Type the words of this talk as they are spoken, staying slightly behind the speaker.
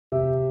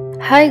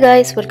Hi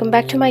guys, welcome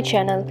back to my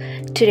channel.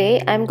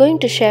 Today I'm going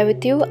to share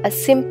with you a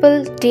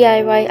simple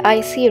DIY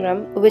eye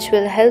serum which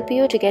will help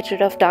you to get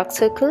rid of dark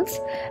circles,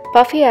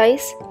 puffy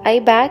eyes, eye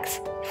bags,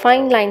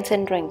 fine lines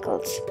and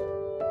wrinkles.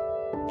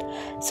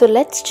 So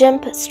let's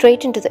jump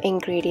straight into the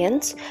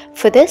ingredients.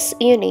 For this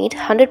you need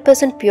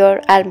 100%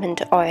 pure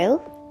almond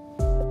oil,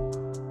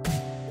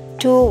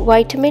 2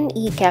 vitamin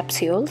E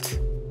capsules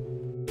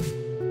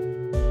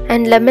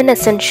and lemon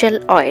essential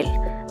oil.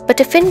 But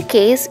if in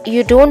case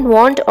you don't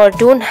want or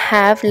don't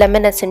have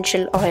lemon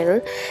essential oil,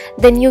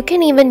 then you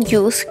can even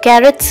use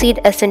carrot seed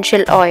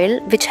essential oil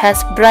which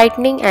has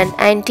brightening and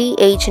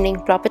anti-aging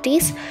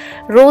properties,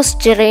 rose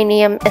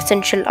geranium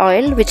essential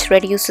oil which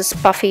reduces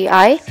puffy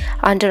eye,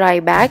 under eye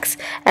bags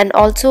and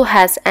also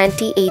has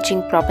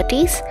anti-aging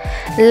properties,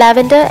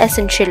 lavender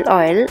essential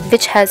oil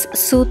which has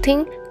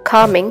soothing,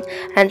 calming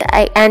and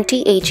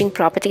anti-aging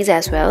properties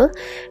as well,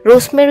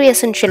 rosemary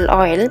essential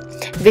oil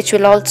which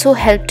will also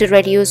help to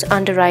reduce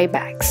under eye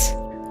bags.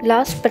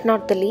 Last but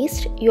not the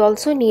least, you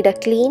also need a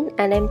clean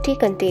and empty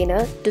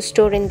container to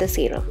store in the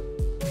serum.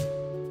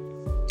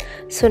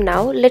 So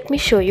now let me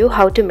show you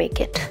how to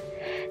make it.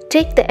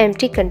 Take the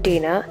empty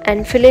container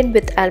and fill in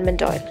with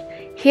almond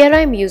oil. Here I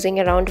am using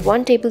around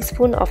 1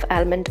 tablespoon of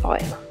almond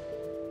oil.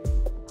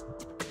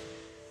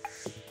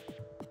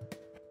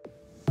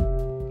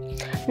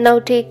 Now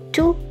take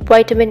 2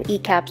 vitamin E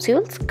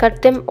capsules,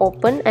 cut them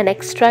open and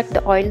extract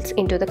the oils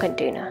into the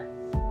container.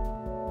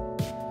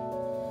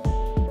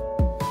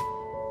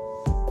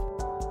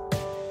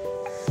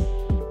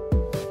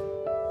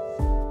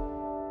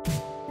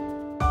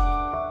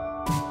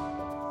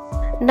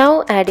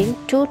 Now adding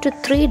 2 to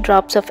 3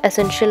 drops of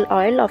essential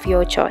oil of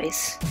your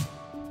choice.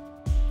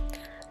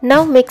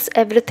 Now mix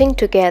everything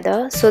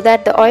together so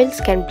that the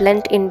oils can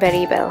blend in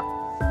very well.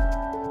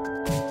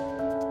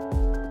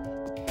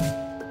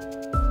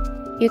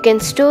 You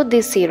can store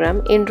this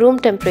serum in room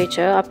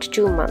temperature up to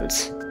 2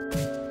 months.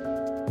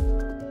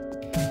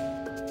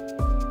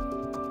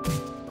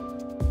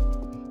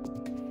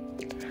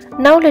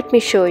 Now let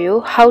me show you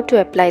how to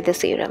apply the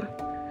serum.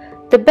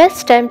 The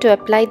best time to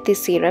apply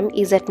this serum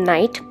is at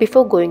night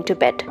before going to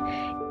bed.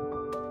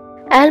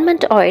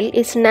 Almond oil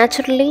is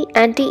naturally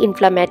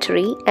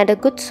anti-inflammatory and a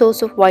good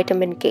source of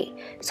vitamin K,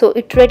 so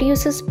it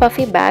reduces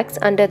puffy bags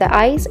under the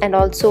eyes and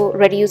also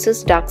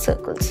reduces dark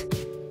circles.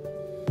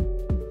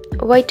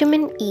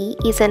 Vitamin E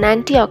is an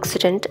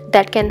antioxidant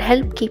that can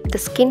help keep the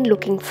skin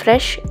looking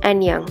fresh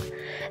and young.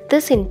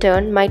 This in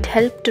turn might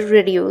help to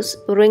reduce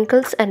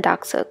wrinkles and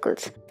dark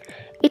circles.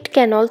 It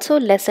can also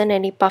lessen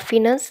any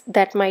puffiness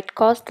that might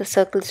cause the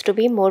circles to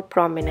be more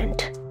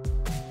prominent.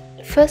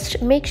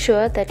 First, make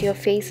sure that your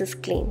face is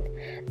clean.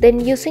 Then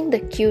using the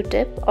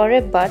Q-tip or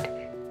a bud,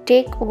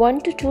 take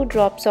 1 to 2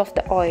 drops of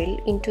the oil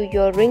into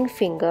your ring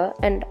finger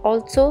and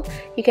also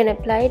you can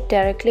apply it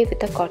directly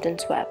with a cotton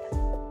swab.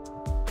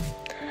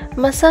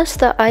 Massage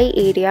the eye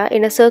area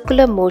in a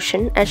circular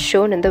motion as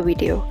shown in the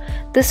video.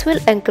 This will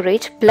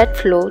encourage blood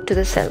flow to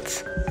the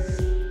cells.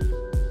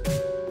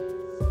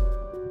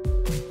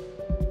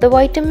 The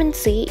vitamin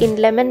C in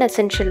lemon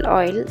essential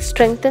oil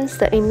strengthens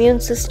the immune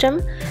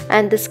system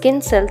and the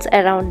skin cells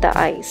around the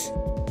eyes.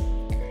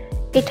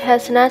 It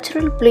has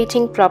natural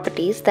bleaching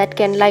properties that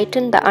can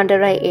lighten the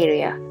under eye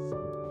area.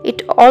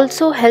 It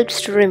also helps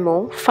to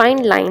remove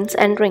fine lines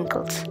and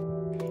wrinkles.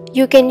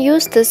 You can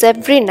use this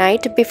every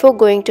night before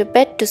going to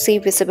bed to see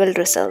visible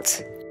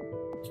results.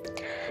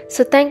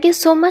 So thank you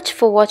so much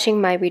for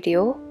watching my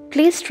video.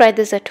 Please try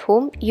this at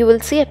home. You will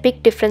see a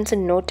big difference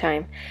in no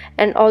time.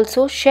 And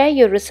also share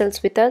your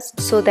results with us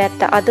so that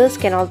the others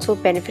can also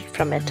benefit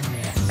from it.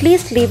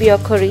 Please leave your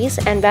queries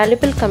and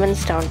valuable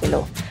comments down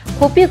below.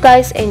 Hope you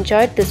guys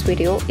enjoyed this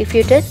video. If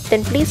you did,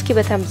 then please give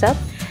a thumbs up.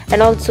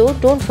 And also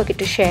don't forget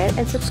to share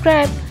and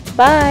subscribe.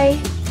 Bye!